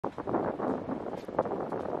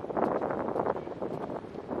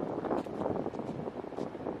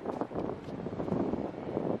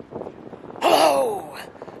Hello!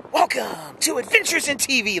 Welcome to Adventures in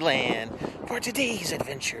TV Land. For today's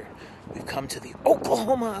adventure, we've come to the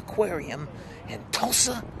Oklahoma Aquarium in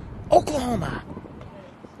Tulsa, Oklahoma.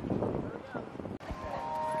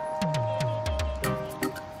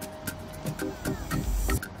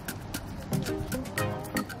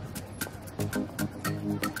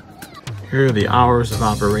 Here are the hours of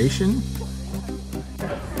operation.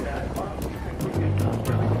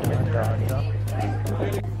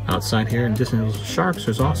 Outside here, in addition to sharks,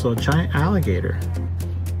 there's also a giant alligator.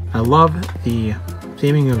 I love the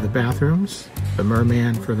theming of the bathrooms. The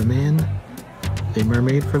merman for the men, the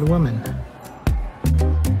mermaid for the women.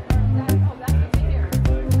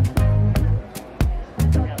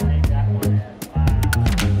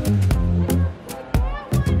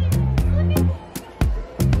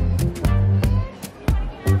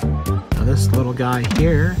 Now this little guy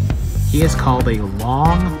here, he is called a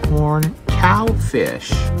longhorn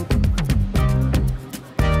cowfish.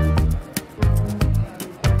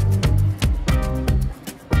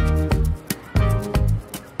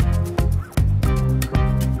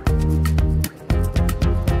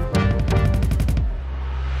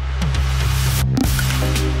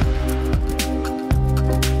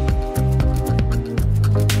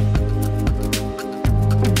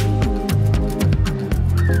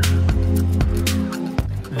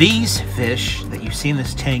 These fish that you see in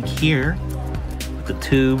this tank here, with the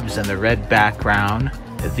tubes and the red background,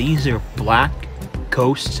 these are black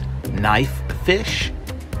ghost knife fish.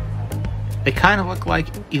 They kind of look like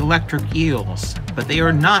electric eels, but they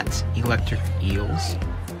are not electric eels.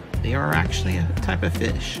 They are actually a type of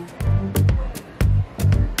fish.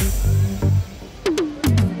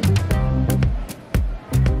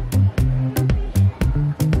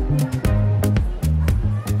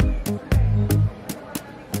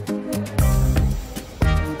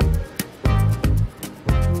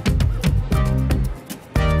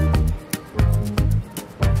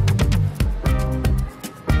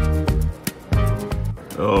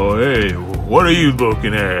 Oh, hey, what are you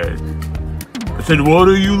looking at? I said, what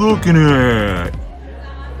are you looking at?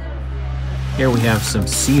 Here we have some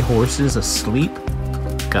seahorses asleep.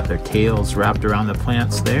 Got their tails wrapped around the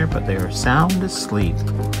plants there, but they are sound asleep.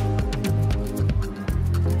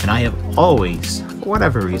 And I have always, for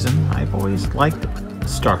whatever reason, I've always liked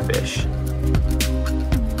starfish.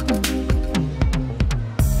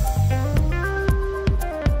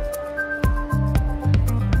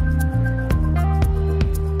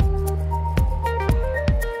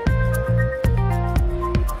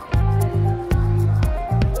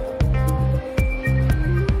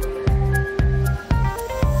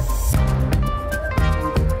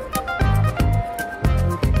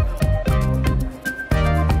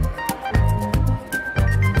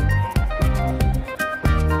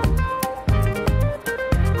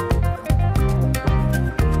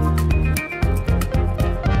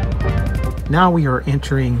 Now we are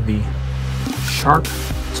entering the shark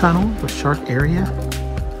tunnel, the shark area,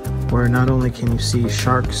 where not only can you see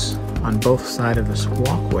sharks on both sides of this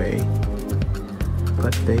walkway,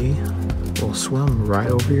 but they will swim right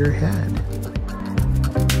over your head.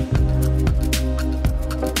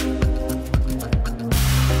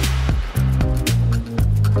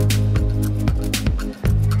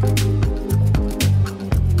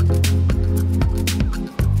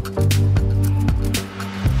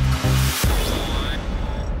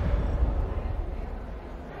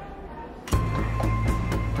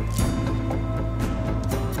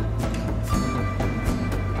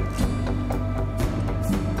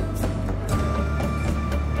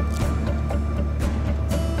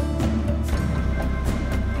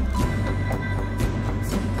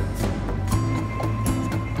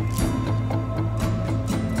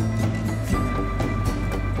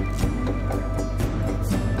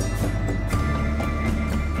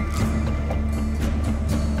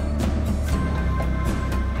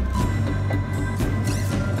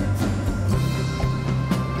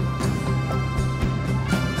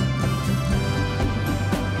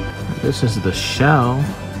 This is the shell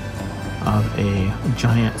of a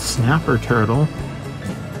giant snapper turtle.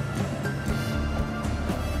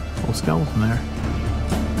 Little skeleton there.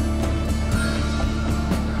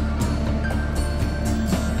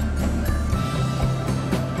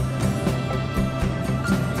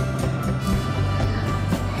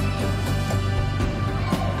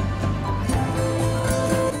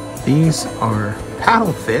 These are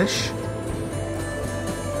paddlefish.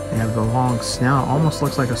 They have the long snout, almost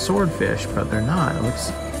looks like a swordfish, but they're not.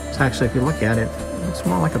 It's actually, if you look at it, it's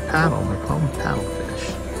more like a paddle. They're called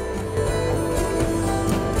paddlefish.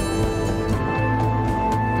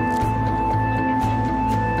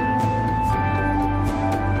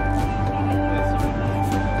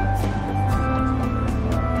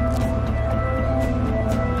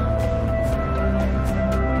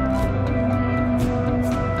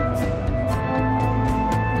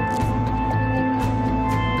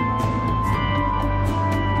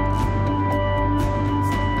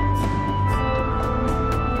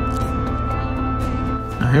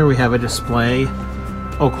 Here we have a display,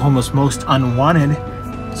 Oklahoma's most unwanted.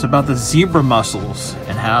 It's about the zebra mussels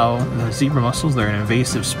and how the zebra mussels, they're an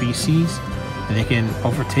invasive species and they can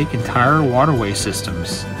overtake entire waterway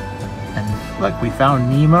systems. And look, we found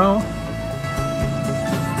Nemo.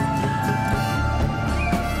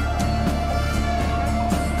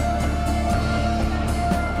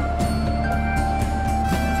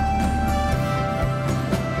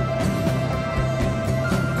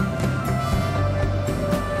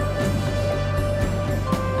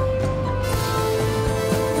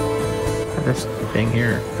 This thing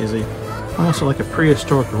here is almost like a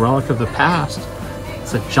prehistoric relic of the past.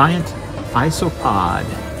 It's a giant isopod.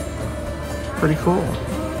 Pretty cool.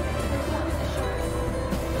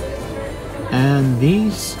 And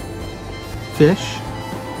these fish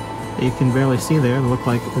that you can barely see there, they look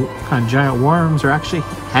like kind of giant worms, are actually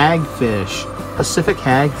hagfish, Pacific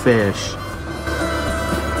hagfish.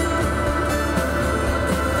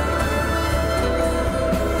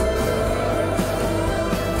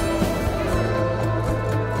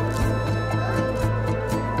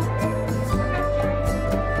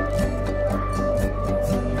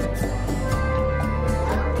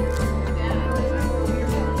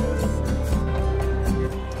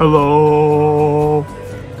 Hello.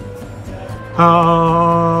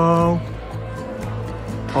 How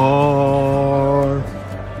are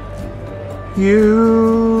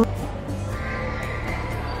you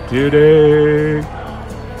today?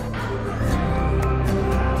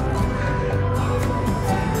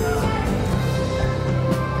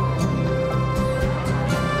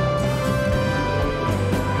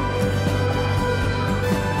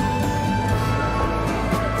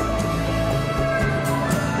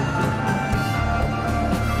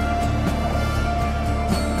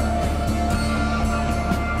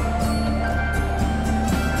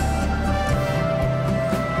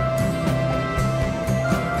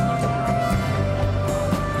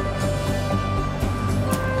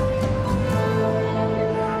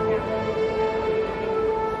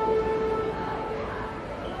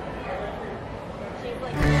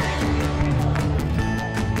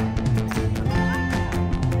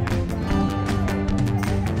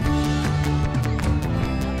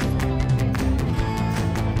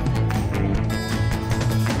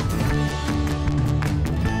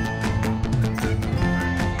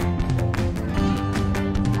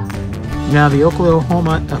 Now, the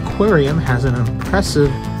Oklahoma Aquarium has an impressive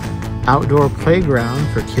outdoor playground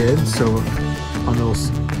for kids, so on those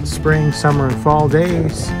spring, summer, and fall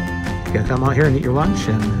days, you can come out here and eat your lunch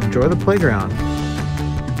and enjoy the playground.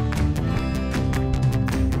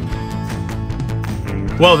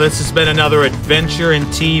 Well, this has been another adventure in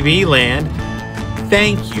TV land.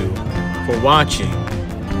 Thank you for watching.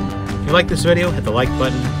 If you like this video, hit the like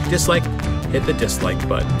button. Dislike, hit the dislike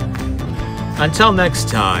button. Until next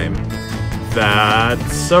time,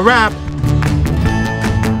 that's a wrap.